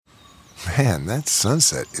Man, that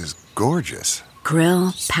sunset is gorgeous.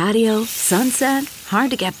 Grill, patio, sunset.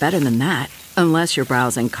 Hard to get better than that. Unless you're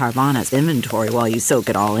browsing Carvana's inventory while you soak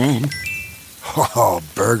it all in. Oh,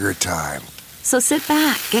 burger time. So sit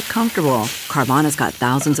back, get comfortable. Carvana's got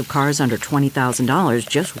thousands of cars under $20,000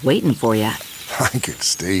 just waiting for you. I could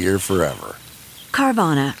stay here forever.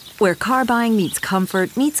 Carvana, where car buying meets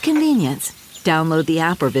comfort meets convenience. Download the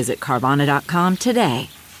app or visit Carvana.com today.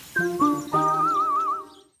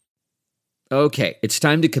 Okay, it's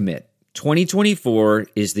time to commit. 2024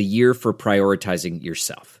 is the year for prioritizing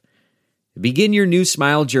yourself. Begin your new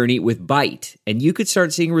smile journey with Byte, and you could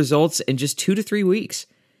start seeing results in just 2 to 3 weeks.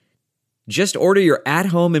 Just order your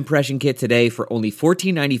at-home impression kit today for only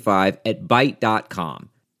 $14.95 at Byte.com.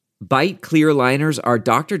 Byte clear liners are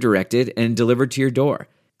doctor-directed and delivered to your door.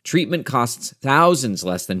 Treatment costs thousands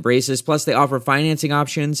less than braces, plus they offer financing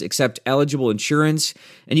options, accept eligible insurance,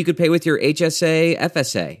 and you could pay with your HSA,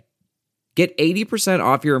 FSA. Get 80%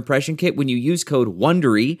 off your impression kit when you use code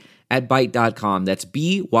WONDERY at Byte.com. That's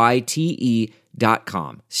BYTE.com.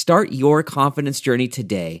 Start your confidence journey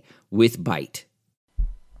today with Byte.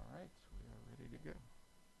 All right, we are ready to go.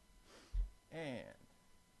 And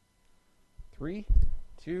 3,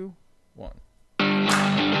 2, 1.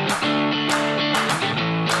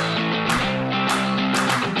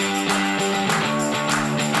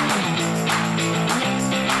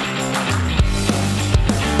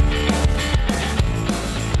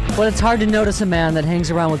 Well, it's hard to notice a man that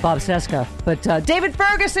hangs around with Bob Cesca, but David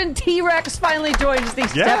Ferguson, T-Rex, finally joins the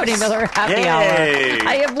Stephanie Miller Happy Hour.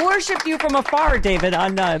 I have worshipped you from afar, David,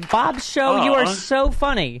 on Bob's show. Aww. You are so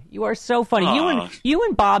funny. You are so funny. You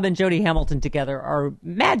and Bob and Jody Hamilton together are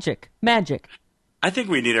magic. I think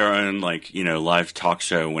we need our own, live talk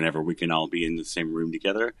show whenever we can all be in the same room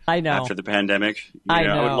together. I know. After the pandemic. I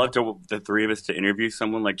know. I would love the three of us to interview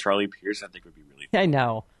someone like Charlie Pierce. I think would be really fun. I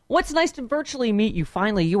know. What's nice to virtually meet you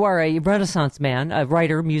finally. You are a Renaissance man, a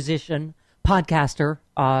writer, musician, podcaster,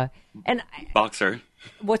 and boxer.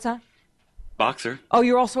 What's that? Boxer. Oh,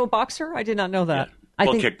 you're also a boxer? I did not know that. Yeah. I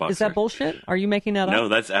think kickboxer. Is that bullshit? Are you making that up? No,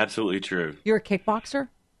 that's absolutely true. You're a kickboxer?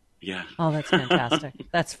 Yeah. Oh, that's fantastic.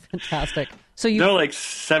 That's fantastic. So you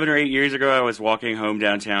 7 or 8 years ago, I was walking home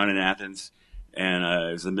downtown in Athens, and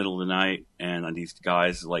it was the middle of the night, and these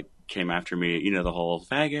guys came after me. The whole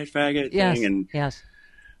faggot thing, and yes.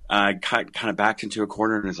 I kind of backed into a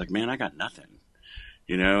corner and was like, man, I got nothing,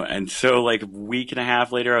 And so a week and a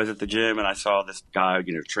half later, I was at the gym and I saw this guy,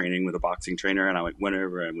 training with a boxing trainer. And I went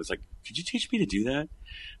over and was like, could you teach me to do that?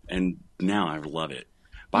 And now I love it.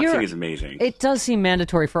 Boxing is amazing. It does seem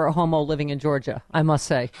mandatory for a homo living in Georgia, I must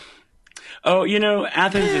say. Oh,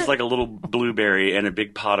 Athens is like a little blueberry and a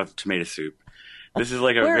big pot of tomato soup. This is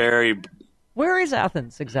Where is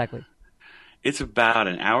Athens exactly? It's about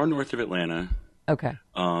an hour north of Atlanta. Okay.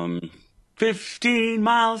 15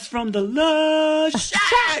 miles from the Love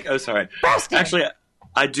Shack. Oh, sorry. Boston. Actually,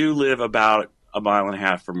 I do live about a mile and a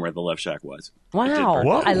half from where the Love Shack was. Wow.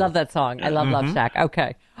 I love that song. Yeah. I love Love Shack.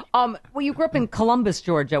 Okay. Well, you grew up in Columbus,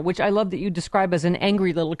 Georgia, which I love that you describe as an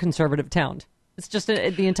angry little conservative town. It's just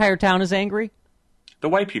the entire town is angry? The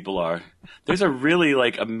white people are. There's a really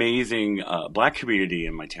amazing black community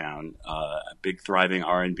in my town. A big thriving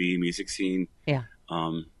R&B music scene. Yeah.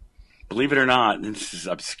 Believe it or not, this is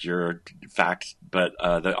obscure fact, but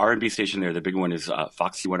the R&B station there, the big one is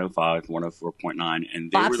Foxy 105, 104.9.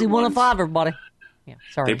 And Foxy 105, everybody. Yeah,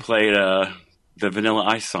 sorry. They played the Vanilla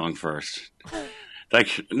Ice song first.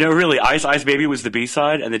 No, really, Ice Baby was the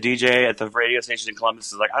B-side, and the DJ at the radio station in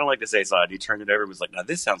Columbus was like, I don't like this A-side. He turned it over and was like, now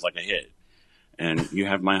this sounds like a hit. And you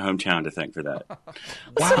have my hometown to thank for that.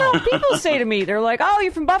 Wow. So no, people say to me, they're like, oh,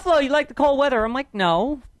 you're from Buffalo, you like the cold weather. I'm like,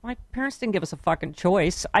 no. My parents didn't give us a fucking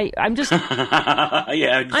choice. I'm just... Yeah,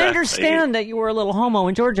 exactly. I understand that you were a little homo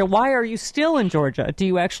in Georgia. Why are you still in Georgia? Do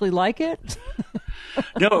you actually like it?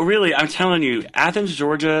 No, really, I'm telling you, Athens,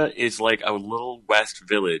 Georgia is like a little west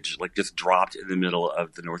village, just dropped in the middle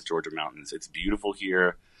of the North Georgia mountains. It's beautiful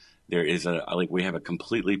here. There is we have a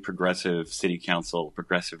completely progressive city council,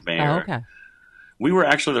 progressive mayor. Oh, okay. We were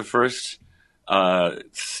actually the first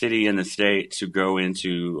city in the state to go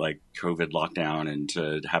into COVID lockdown and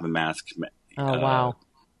to have a mask. Oh wow!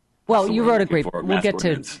 Well, you wrote a great. We'll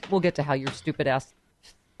get to how your stupid ass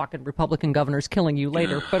fucking Republican governor's killing you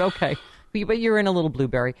later. But okay, but you're in a little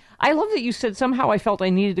blueberry. I love that you said somehow I felt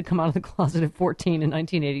I needed to come out of the closet at 14 in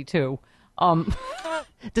 1982,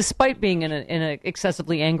 despite being in an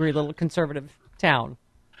excessively angry little conservative town.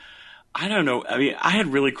 I don't know. I mean, I had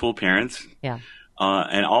really cool parents. Yeah.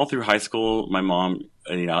 And all through high school, my mom,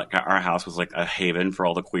 our house was like a haven for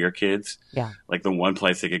all the queer kids. Yeah. Like the one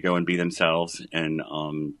place they could go and be themselves. And,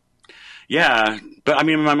 Yeah, but I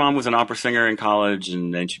mean, my mom was an opera singer in college,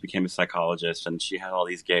 and then she became a psychologist, and she had all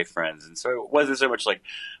these gay friends, and so it wasn't so much like,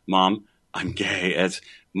 "Mom, I'm gay," as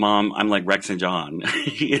 "Mom, I'm like Rex and John,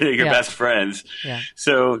 your best friends." Yeah.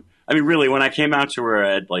 So, I mean, really, when I came out to her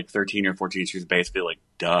at like 13 or 14, she was basically like,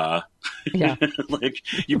 "Duh." Yeah. Like,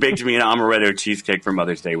 you baked me an amaretto cheesecake for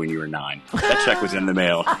Mother's Day when you were 9. That check was in the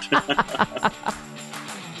mail.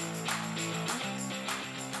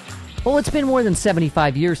 Well, it's been more than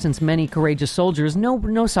 75 years since many courageous soldiers,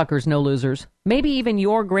 no suckers, no losers, maybe even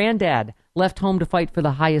your granddad, left home to fight for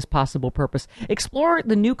the highest possible purpose. Explore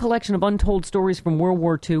the new collection of untold stories from World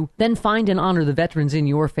War II, then find and honor the veterans in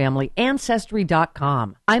your family.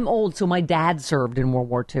 Ancestry.com. I'm old, so my dad served in World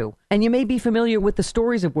War II. And you may be familiar with the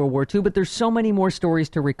stories of World War II, but there's so many more stories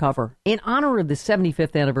to recover. In honor of the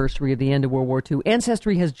 75th anniversary of the end of World War II,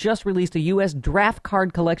 Ancestry has just released a U.S. draft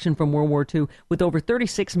card collection from World War II with over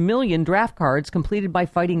 36 million draft cards completed by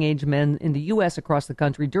fighting-age men in the U.S. across the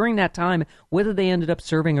country during that time, whether they ended up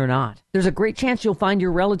serving or not. There's a great chance you'll find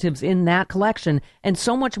your relatives in that collection and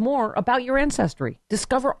so much more about your ancestry.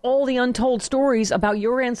 Discover all the untold stories about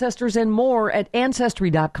your ancestors and more at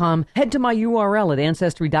Ancestry.com. Head to my URL at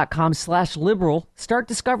Ancestry.com/liberal. Start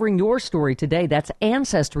discovering your story today. That's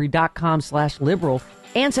Ancestry.com/liberal.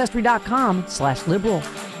 Ancestry.com/liberal.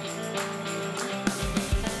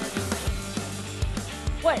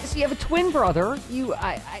 What? So you have a twin brother.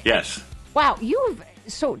 Yes. Wow,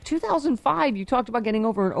 so 2005, you talked about getting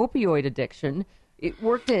over an opioid addiction. It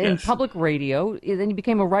worked in public radio. Then you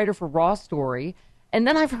became a writer for Raw Story. And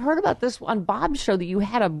then I've heard about this on Bob's show that you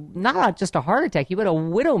had not just a heart attack, you had a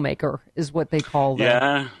widowmaker is what they call them.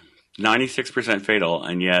 Yeah, 96% fatal.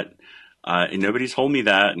 And yet nobody's told me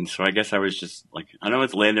that. And so I guess I was just like, I know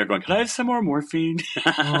it's laying there going, can I have some more morphine?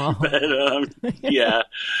 Oh. But yeah.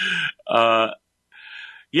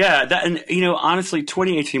 Yeah, that, and honestly,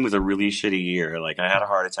 2018 was a really shitty year. Like, I had a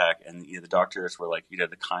heart attack, and the doctors were like, the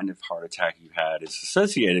kind of heart attack you had is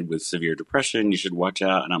associated with severe depression. You should watch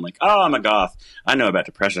out. And I'm like, oh, I'm a goth. I know about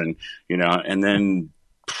depression, And then,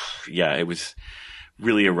 it was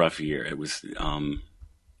really a rough year. It was,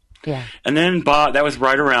 yeah. And then Bob, that was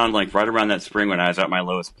right around that spring when I was at my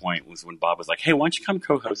lowest point, was when Bob was like, hey, why don't you come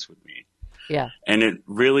co-host with me? Yeah. And it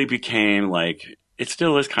really became like, it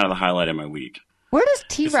still is kind of the highlight of my week. Where does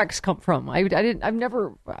T-Rex come from? I've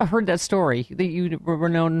never heard that story that you were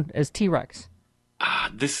known as T-Rex.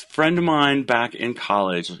 This friend of mine back in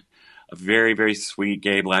college, a very, very sweet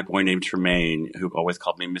gay black boy named Tremaine, who always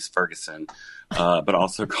called me Miss Ferguson, but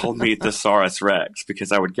also called me Thesaurus Rex,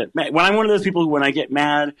 because I would get mad. When I'm one of those people who, when I get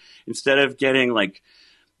mad, instead of getting like,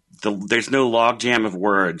 there's no logjam of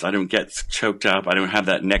words, I don't get choked up, I don't have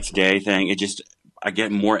that next day thing. I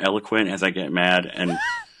get more eloquent as I get mad, and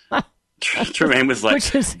Tremaine was like,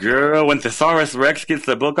 girl, when Thesaurus Rex gets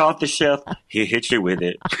the book off the shelf, he'll hit you with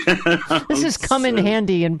it. This has come in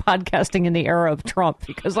handy in podcasting in the era of Trump,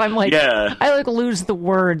 because I'm like, I lose the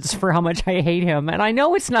words for how much I hate him. And I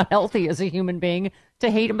know it's not healthy as a human being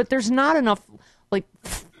to hate him, but there's not enough,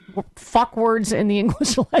 fuck words in the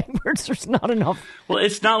English language. There's not enough. Well,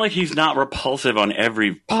 it's not like he's not repulsive on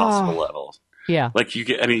every possible level. Yeah. Like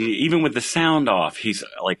even with the sound off, he's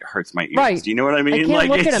like, hurts my ears. Right. Do you know what I mean? I can't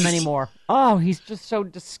look at him anymore. Oh, he's just so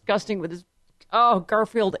disgusting with his,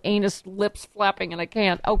 Garfield anus lips flapping, and I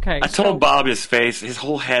can't. Okay. I told Bob his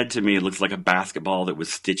whole head to me looks like a basketball that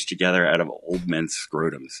was stitched together out of old men's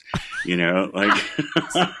scrotums.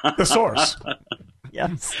 The source.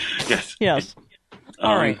 Yes. Yes. Yes.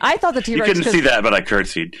 All right. I thought the T-Rex... You couldn't see that, but I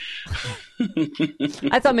curtsied.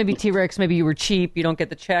 I thought maybe T-Rex, maybe you were cheap, you don't get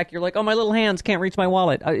the check, you're like, oh, my little hands can't reach my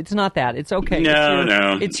wallet. It's not that. It's okay.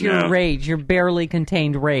 No. It's your rage, your barely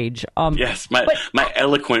contained rage. Yes, my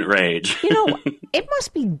eloquent rage. It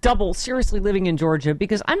must be double seriously living in Georgia,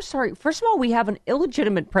 because I'm sorry, first of all, we have an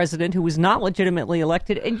illegitimate president who was not legitimately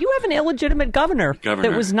elected, and you have an illegitimate governor.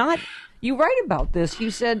 that was not... You write about this. You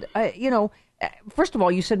said, first of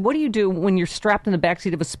all, you said, what do you do when you're strapped in the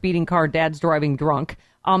backseat of a speeding car, dad's driving drunk?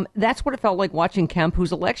 That's what it felt like watching Kemp,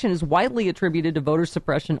 whose election is widely attributed to voter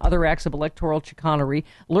suppression, other acts of electoral chicanery,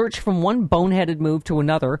 lurch from one boneheaded move to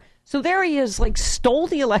another. So there he is, stole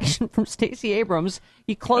the election from Stacey Abrams.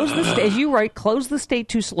 He closed the state, as you write, closed the state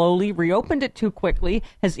too slowly, reopened it too quickly,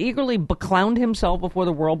 has eagerly beclowned himself before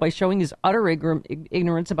the world by showing his utter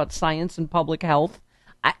ignorance about science and public health.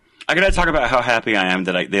 I gotta talk about how happy I am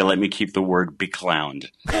that they let me keep the word beclowned,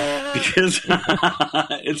 because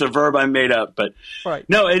it's a verb I made up. But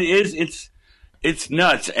no, it is. It's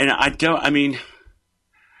nuts, and I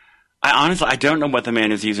honestly don't know what the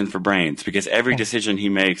man is using for brains, because every decision he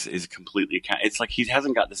makes is completely. It's like he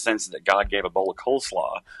hasn't got the sense that God gave a bowl of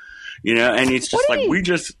coleslaw, and it's just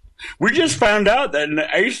we just found out that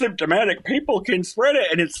asymptomatic people can spread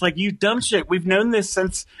it. And it's like, you dumb shit. We've known this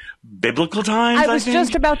since biblical times. I was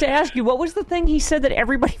just about to ask you, what was the thing he said that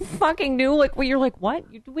everybody fucking knew? Like, well, you're like, what?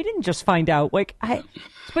 We didn't just find out. Like,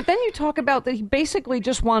 but then you talk about that he basically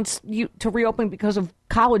just wants you to reopen because of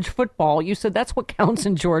college football. You said that's what counts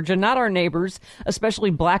in Georgia, not our neighbors,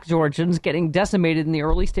 especially black Georgians, getting decimated in the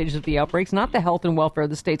early stages of the outbreaks, not the health and welfare of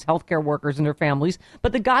the state's healthcare workers and their families,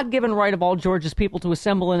 but the God-given right of all Georgia's people to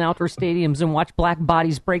assemble in outdoor stadiums and watch black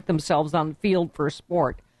bodies break themselves on the field for a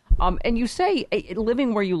sport. And you say,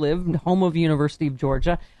 living where you live, home of University of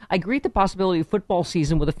Georgia, I greet the possibility of football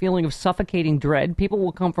season with a feeling of suffocating dread. People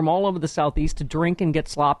will come from all over the Southeast to drink and get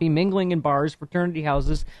sloppy, mingling in bars, fraternity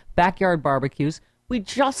houses, backyard barbecues. We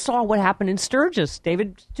just saw what happened in Sturgis,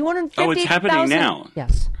 David. 250,000. Oh, it's happening now.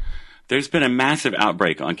 Yes. There's been a massive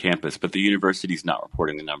outbreak on campus, but the university's not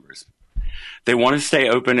reporting the numbers. They want to stay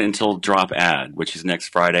open until drop ad, which is next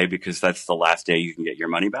Friday, because that's the last day you can get your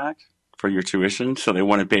money back for your tuition. So they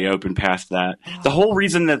want to be open past that. The whole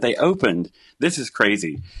reason that they opened, this is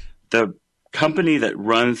crazy. The company that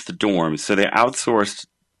runs the dorms, so they outsourced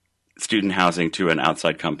student housing to an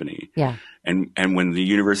outside company. Yeah. And when the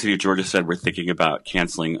University of Georgia said we're thinking about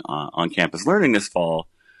canceling on-campus learning this fall,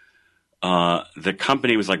 the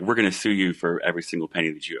company was like, we're going to sue you for every single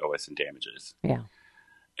penny that you owe us in damages. Yeah.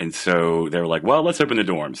 And so they were like, well, let's open the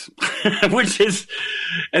dorms,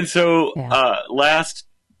 last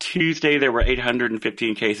Tuesday, there were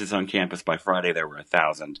 815 cases on campus. By Friday, there were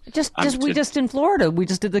 1,000. We just in Florida. We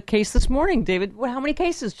just did the case this morning, David. How many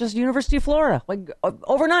cases? Just University of Florida, like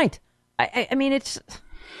overnight. I mean, it's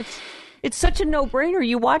such a no-brainer.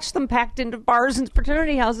 You watch them packed into bars and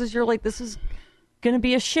fraternity houses. You're like, this is going to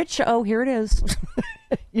be a shit show. Here it is.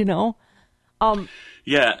 You know.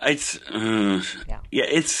 It's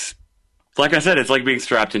like I said, it's like being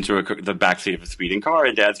strapped into the backseat of a speeding car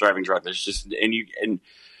and dad's driving drunk. There's just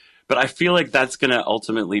but I feel like that's going to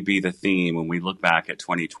ultimately be the theme when we look back at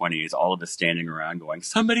 2020 is all of us standing around going,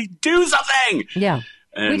 somebody do something. Yeah.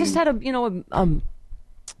 And we just had one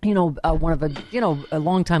of a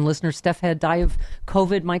longtime listener, Steph, had died of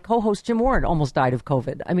COVID. My co-host Jim Ward almost died of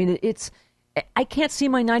COVID. I mean, I can't see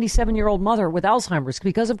my 97-year-old mother with Alzheimer's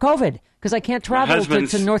because of COVID, because I can't travel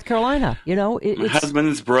to North Carolina. You know, my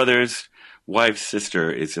husband's brother's wife's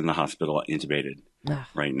sister is in the hospital intubated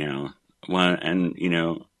right now.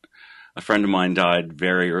 A friend of mine died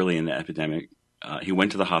very early in the epidemic. He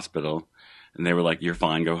went to the hospital, and they were like, "You're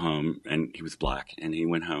fine, go home." And he was black, and he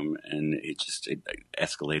went home, and it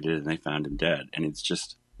escalated, and they found him dead. And it's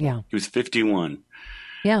just, he was 51.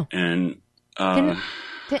 Yeah. And did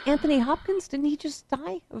Anthony Hopkins, didn't he just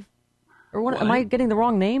die of? Or what? Am I getting the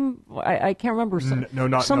wrong name? I can't remember.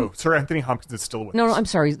 No. Sir Anthony Hopkins is still with us. No, I'm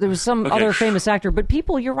sorry. There was some other famous actor. But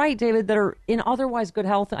people, you're right, David, that are in otherwise good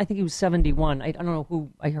health. I think he was 71. I don't know who.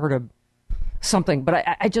 I heard of something. But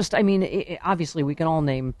obviously we can all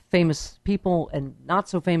name famous people and not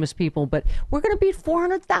so famous people. But we're going to beat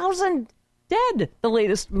 400,000 dead, the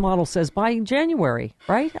latest model says, by January,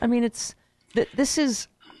 right? I mean, this is...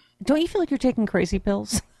 Don't you feel like you're taking crazy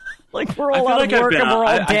pills? Like we're all out of work and we're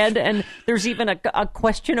all dead, and there's even a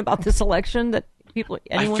question about this election that people...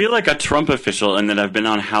 I feel like a Trump official and that I've been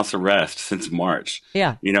on house arrest since March.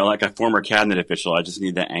 Yeah. You know, like a former cabinet official. I just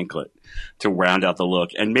need the anklet to round out the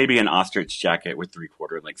look, and maybe an ostrich jacket with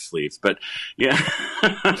 3/4 length sleeves. But yeah.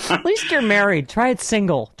 At least you're married. Try it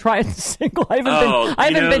single. I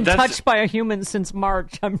haven't been touched by a human since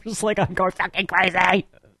March. I'm just like, I'm going fucking crazy.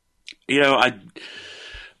 You know,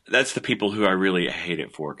 that's the people who I really hate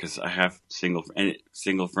it for, because I have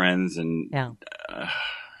single friends, and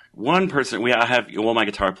one person my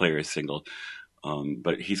guitar player is single,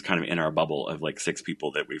 but he's kind of in our bubble of like 6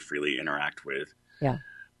 people that we freely interact with. Yeah.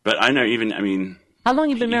 But I know how long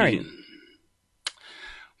you been married?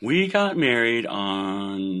 We got married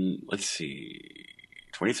on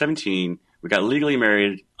 2017. We got legally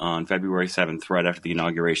married on February 7th, right after the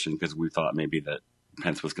inauguration, because we thought maybe that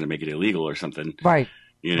Pence was going to make it illegal or something. Right.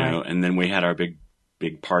 You know, right. And then we had our big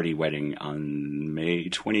party wedding on May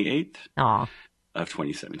 28th of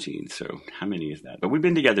 2017. So how many is that? But we've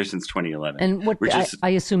been together since 2011. And I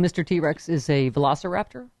assume Mr. T-Rex is a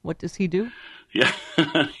velociraptor? What does he do? Yeah,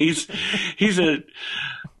 he's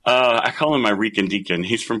I call him my Rican deacon.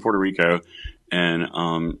 He's from Puerto Rico.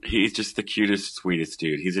 And he's just the cutest, sweetest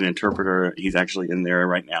dude. He's an interpreter. He's actually in there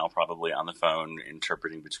right now, probably on the phone,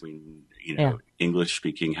 interpreting between,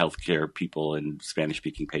 English-speaking healthcare people and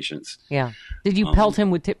Spanish-speaking patients. Yeah. Did you pelt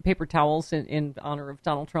him with paper towels in honor of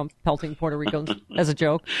Donald Trump pelting Puerto Ricans as a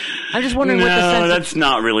joke? I'm just wondering what the sense that's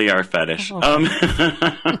not really our fetish.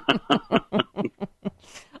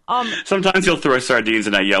 Sometimes he'll throw sardines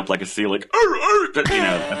and I yelp like a seal, like, but,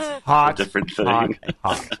 that's hot, a different thing.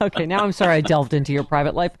 Hot. Okay, now I'm sorry I delved into your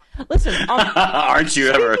private life. Listen, aren't you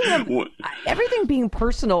ever? Everything being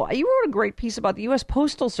personal, you wrote a great piece about the U.S.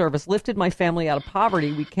 Postal Service lifted my family out of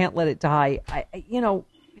poverty. We can't let it die.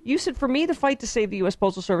 You said, for me, the fight to save the U.S.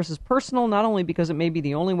 Postal Service is personal, not only because it may be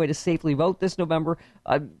the only way to safely vote this November.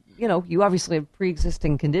 You obviously have a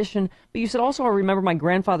pre-existing condition, but you said also, I remember my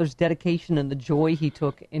grandfather's dedication and the joy he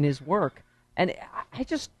took in his work. And I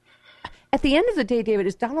just, at the end of the day, David,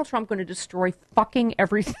 is Donald Trump going to destroy fucking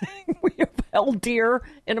everything we have held dear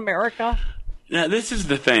in America? Now, this is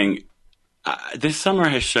the thing. This summer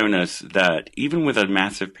has shown us that even with a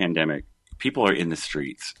massive pandemic, people are in the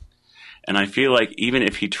streets. And I feel like even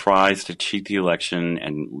if he tries to cheat the election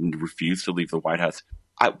and refuse to leave the White House,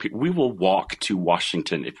 we will walk to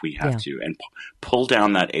Washington if we have to and pull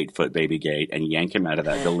down that 8-foot baby gate and yank him out of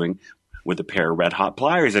that building with a pair of red hot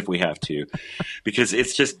pliers if we have to. Because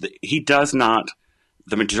it's just, he does not,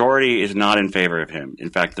 the majority is not in favor of him.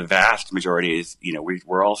 In fact, the vast majority is,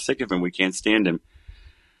 we're all sick of him. We can't stand him.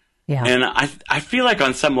 Yeah. And I feel like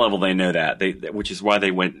on some level they know that, which is why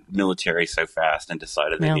they went military so fast and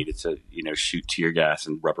decided they needed to, shoot tear gas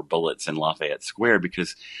and rubber bullets in Lafayette Square,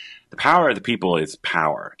 because the power of the people is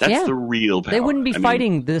power. That's the real power. They wouldn't be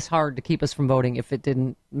fighting this hard to keep us from voting if it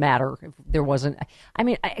didn't matter, if there wasn't.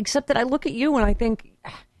 Except that I look at you and I think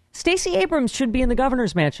Stacey Abrams should be in the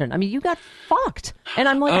governor's mansion. You got fucked. And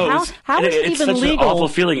I'm like, how is it even legal? It's such an awful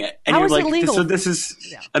feeling. And how is it legal? So this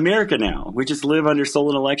is America now. We just live under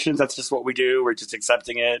stolen elections. That's just what we do. We're just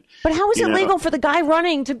accepting it. But how is it legal for the guy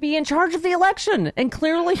running to be in charge of the election and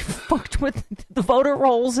clearly fucked with the voter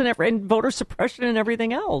rolls and voter suppression and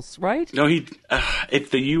everything else, right? No,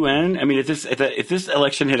 if the UN, if this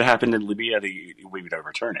election had happened in Libya, we would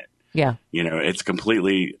overturn it. Yeah. It's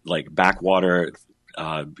completely like backwater,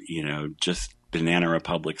 just banana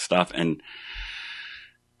republic stuff.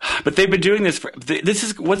 But they've been doing this this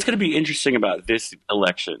is what's going to be interesting about this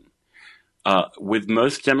election. With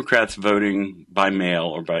most Democrats voting by mail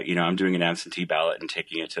or by, I'm doing an absentee ballot and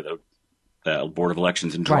taking it to the Board of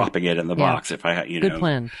Elections and dropping it in the box. If I, Good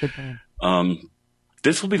plan.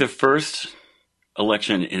 This will be the first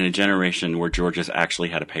election in a generation where Georgia's actually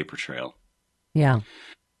had a paper trail. Yeah.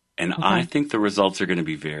 And I think the results are going to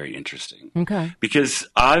be very interesting. Okay. Because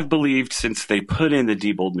I've believed since they put in the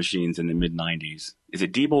Diebold machines in the mid-90s. Is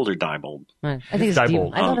it Diebold or Diebold? Right. I think it's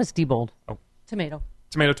Diebold. I thought it's Diebold. Oh. Tomato.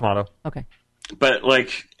 Okay. But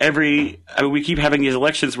we keep having these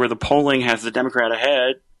elections where the polling has the Democrat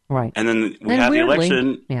ahead. Right. And then we have the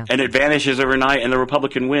election and it vanishes overnight and the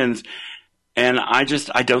Republican wins. And I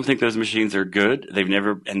don't think those machines are good.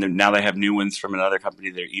 Now they have new ones from another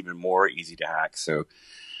company. They're even more easy to hack.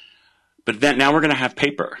 But then now we're going to have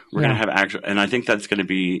paper. We're going to have actual, and I think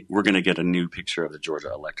we're going to get a new picture of the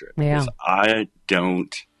Georgia electorate. Because I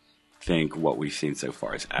don't think what we've seen so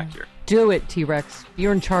far is accurate. Do it, T-Rex.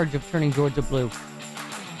 You're in charge of turning Georgia blue.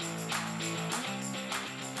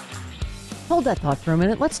 Hold that thought for a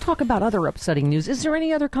minute. Let's talk about other upsetting news. Is there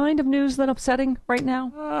any other kind of news that's upsetting right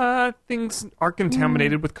now? Things are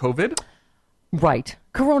contaminated with COVID. Right.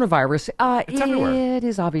 Coronavirus. It's everywhere. It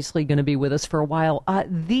is obviously going to be with us for a while.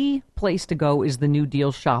 The place to go is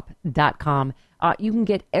thenewdealshop.com. You can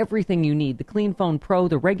get everything you need. The Clean Phone Pro,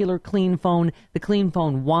 the regular Clean Phone, the Clean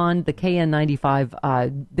Phone Wand, the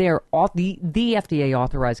KN95. They're the FDA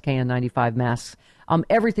authorized KN95 masks.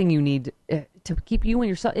 Everything you need to keep you and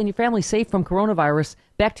your family safe from coronavirus.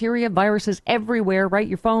 Bacteria, viruses everywhere, right?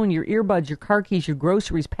 Your phone, your earbuds, your car keys, your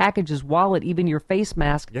groceries, packages, wallet, even your face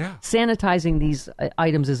mask. Yeah. Sanitizing these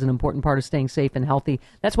items is an important part of staying safe and healthy.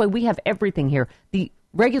 That's why we have everything here. The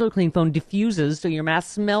regular Clean Phone diffuses, so your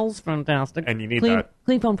mask smells fantastic. And you need that.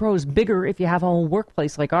 Clean Phone Pro is bigger if you have a whole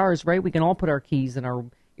workplace like ours, right? We can all put our keys and our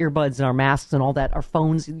earbuds and our masks and all that, our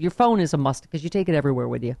phones. Your phone is a must because you take it everywhere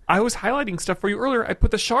with you. I was highlighting stuff for you earlier. I put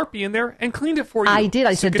the Sharpie in there and cleaned it for you. I did.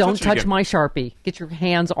 I said, don't touch my Sharpie. Get your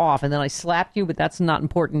hands off. And then I slapped you, but that's not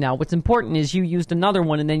important now. What's important is you used another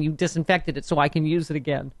one and then you disinfected it so I can use it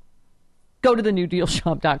again. Go to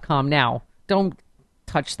thenewdealshop.com now. Don't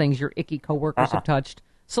touch things your icky coworkers have touched.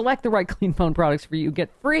 Select the right Clean Phone products for you. Get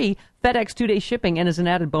free FedEx 2-day shipping, and as an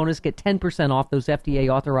added bonus, get 10% off those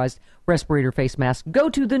FDA-authorized respirator face masks. Go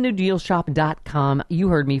to thenewdealshop.com. You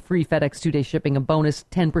heard me. Free FedEx 2-day shipping, a bonus,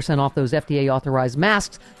 10% off those FDA-authorized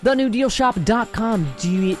masks. Thenewdealshop.com.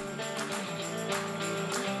 Do it.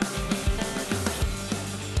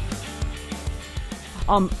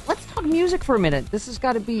 Let's talk music for a minute. This has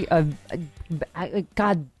got to be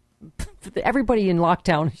God. Everybody in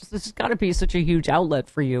lockdown, this has got to be such a huge outlet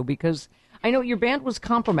for you because I know your band was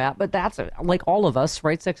Compromat, but that's like all of us,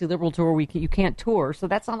 right? Sexy Liberal Tour, you can't tour, so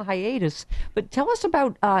that's on hiatus. But tell us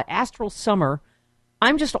about Astral Summer.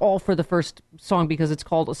 I'm just all for the first song because it's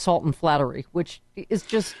called Assault and Flattery, which is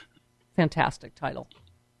just fantastic title.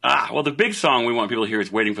 Well, the big song we want people to hear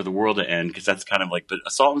is Waiting for the World to End, because that's kind of like, but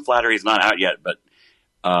Assault and Flattery is not out yet, but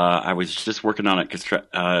I was just working on it because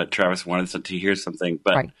Travis wanted to hear something.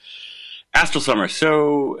 But right. Astral Summer.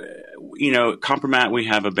 So, Compromat, we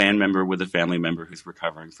have a band member with a family member who's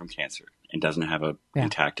recovering from cancer and doesn't have a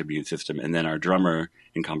intact immune system. And then our drummer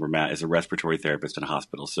in Compromat is a respiratory therapist in a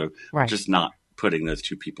hospital. So we're just not putting those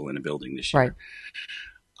two people in a building this year. Right.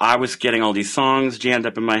 I was getting all these songs jammed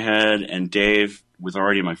up in my head, and Dave was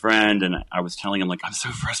already my friend, and I was telling him, like, I'm so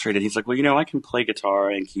frustrated. He's like, well, I can play guitar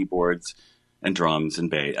and keyboards and drums and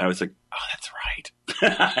bass. I was like, oh, that's right.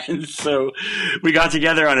 And so we got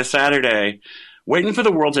together on a Saturday. Waiting for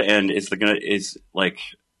the World to End is like,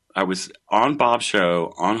 I was on Bob's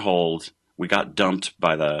show on hold. We got dumped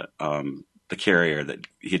by the carrier that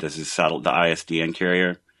he does his the ISDN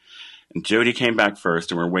carrier. And Jody came back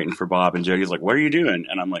first, and we're waiting for Bob. And Jody's like, what are you doing?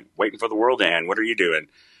 And I'm like, waiting for the world to end. What are you doing?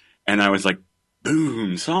 And I was like,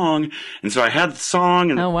 boom, song. And so I had the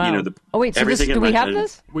song. And, oh, wow. So do we have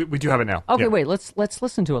this? We do have it now. Okay, wait. Let's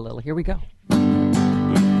listen to a little. Here we go.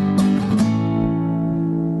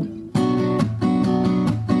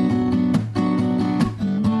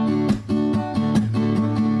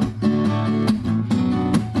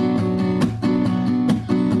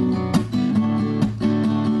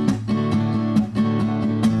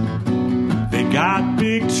 Got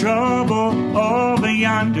big trouble over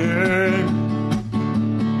yonder.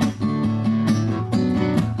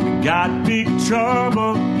 We got big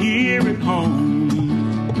trouble here at home.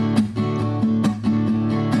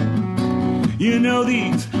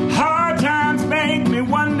 These hard times make me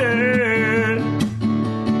wonder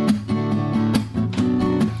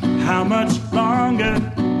how much longer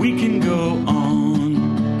we can go on.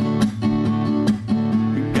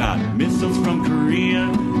 We got missiles from Korea,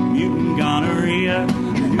 mutant gonorrhea,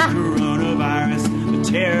 new coronavirus, the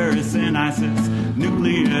terrorists and ISIS,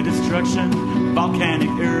 nuclear destruction, volcanic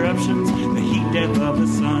eruptions, the heat death of the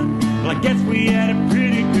sun. Well, I guess we had a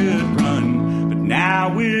pretty good run, but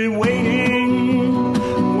now we're waiting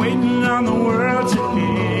on the world to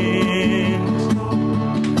end.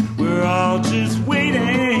 We're all just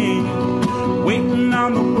waiting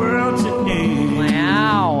on the world to end.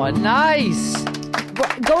 Wow, nice.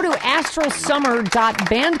 Go to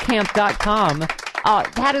astralsummer.bandcamp.com.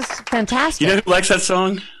 That is fantastic. You know who likes that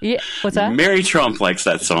song? Yeah, what's that? Mary Trump likes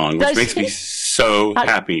that song, which makes me so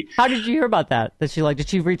happy. How did you hear about that? Did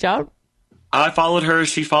she reach out? I followed her.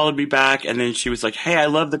 She followed me back, and then she was like, "Hey, I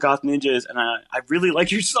love the Goth Ninjas, and I really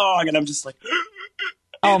like your song." And I'm just like,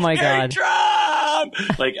 "Oh my Mary God!"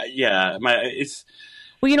 Trump! Like, yeah, it's.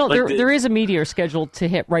 Well, like there is a meteor scheduled to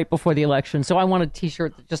hit right before the election, so I want a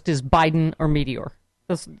T-shirt that just is Biden or meteor.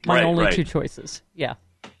 That's my only two choices. Yeah.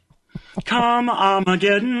 Come,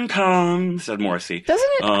 Armageddon, come, said Morrissey. Doesn't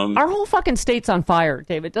it? Our whole fucking state's on fire,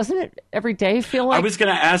 David. Doesn't it every day feel like? I was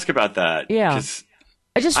going to ask about that. Yeah.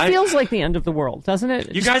 It just feels like the end of the world, doesn't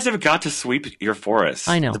it? You guys have got to sweep your forests.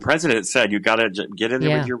 I know. The president said you got to get in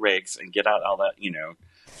there with your rakes and get out all that,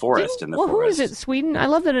 forest in the forest. Who is it? Sweden? I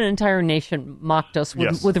love that an entire nation mocked us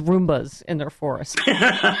with Roombas in their forest.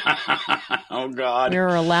 Oh, God.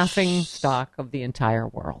 You're a laughing stock of the entire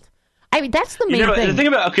world. I mean, that's the main thing. This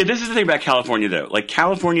is the thing about California, though. Like,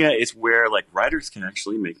 California is where, like, writers can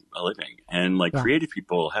actually make a living. And, like, creative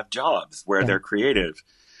people have jobs where they're creative.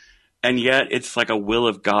 And yet, it's like a Will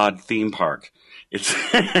of God theme park.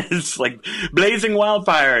 It's like blazing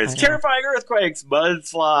wildfires, terrifying earthquakes,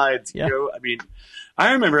 mudslides. Yeah. I mean,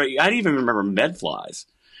 I even remember medflies.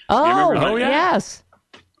 Oh, yes.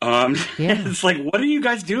 It's like, what are you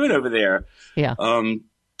guys doing over there? Yeah.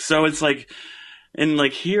 So it's like, and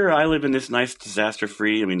like here, I live in this nice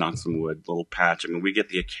disaster-free, knock some wood, little patch. we get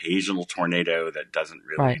the occasional tornado that doesn't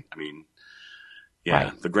really,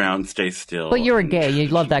 the ground stays still. But you're a gay. You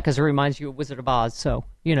love that because it reminds you of Wizard of Oz, so,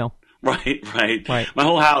 Right. My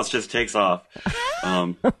whole house just takes off.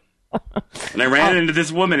 And I ran into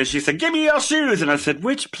this woman, and she said, "Give me your shoes." And I said,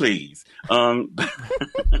 "Which, please?" I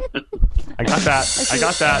got that. I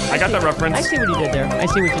got that reference. I see what you did there.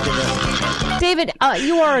 David,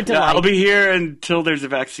 you are a delight. I'll be here until there's a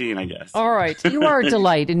vaccine, I guess. All right. You are a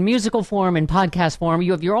delight in musical form and podcast form.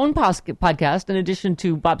 You have your own podcast in addition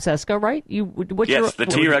to Bob Cesca, right? The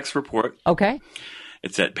T-Rex Report. Okay.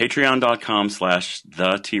 It's at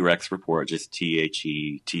patreon.com/the T-Rex Report, just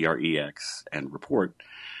TheTrex and report.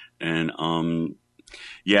 And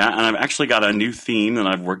Yeah, and I've actually got a new theme that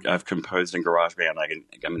I've composed in GarageBand. I'm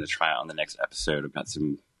going to try it on the next episode. I've got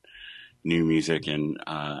some new music, and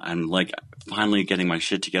I'm like finally getting my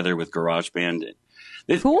shit together with GarageBand.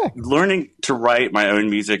 Cool. Learning to write my own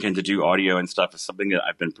music and to do audio and stuff is something that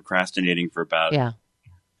I've been procrastinating for about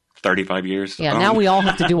 35 years. Yeah, now we all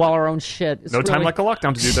have to do all our own shit. It's no time like a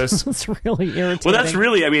lockdown to do this. It's really irritating. Well, that's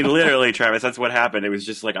really, I mean, literally, Travis, that's what happened. It was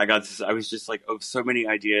just like, I was just like, oh, so many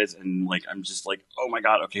ideas. And like, I'm just like, oh my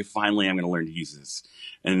God, okay, finally I'm going to learn to use this.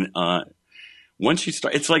 And once you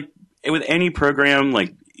start, it's like with any program,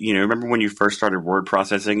 like, you know, remember when you first started word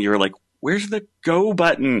processing, you were like, where's the go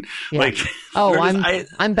button? Yeah. Like,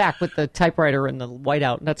 I'm back with the typewriter and the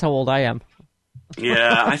whiteout. That's how old I am.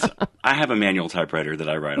 Yeah, I have a manual typewriter that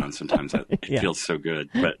I write on sometimes. It feels so good.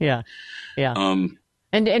 But yeah.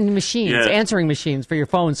 And machines, answering machines for your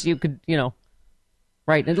phones. So you could, you know,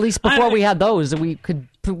 right. At least before we had those, we could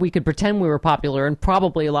pretend we were popular, and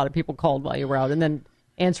probably a lot of people called while you were out. And then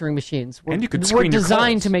answering machines were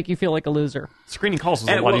designed to make you feel like a loser. Screening calls was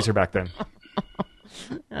a lot easier back then.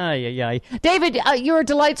 David, you're a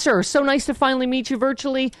delight, sir. So nice to finally meet you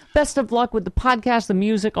virtually. Best of luck with the podcast, the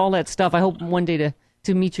music, all that stuff. I hope one day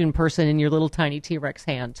to meet you in person in your little tiny T-Rex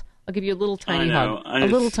hand. I'll give you a little tiny hug. A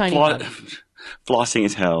little tiny hug. Flossing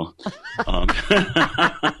is hell.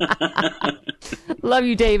 Love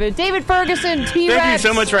you, David. David Ferguson, T-Rex. Thank you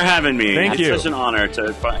so much for having me. Thank you. It's such an honor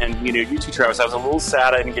and you know, you too, Travis. I was a little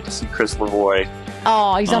sad I didn't get to see Chris Lavoie.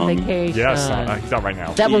 Oh, he's on vacation. Yes, he's out right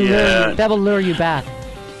now. That will lure you back.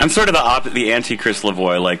 I'm sort of the anti-Chris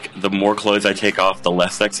Lavoie. Like, the more clothes I take off, the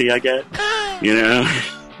less sexy I get. You know?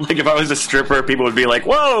 Like, if I was a stripper, people would be like,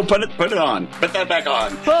 whoa, put it on. Put that back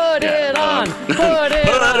on. Put it on. Put it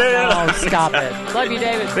on. Oh, stop it. Love you,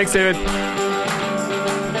 David. Thanks, David.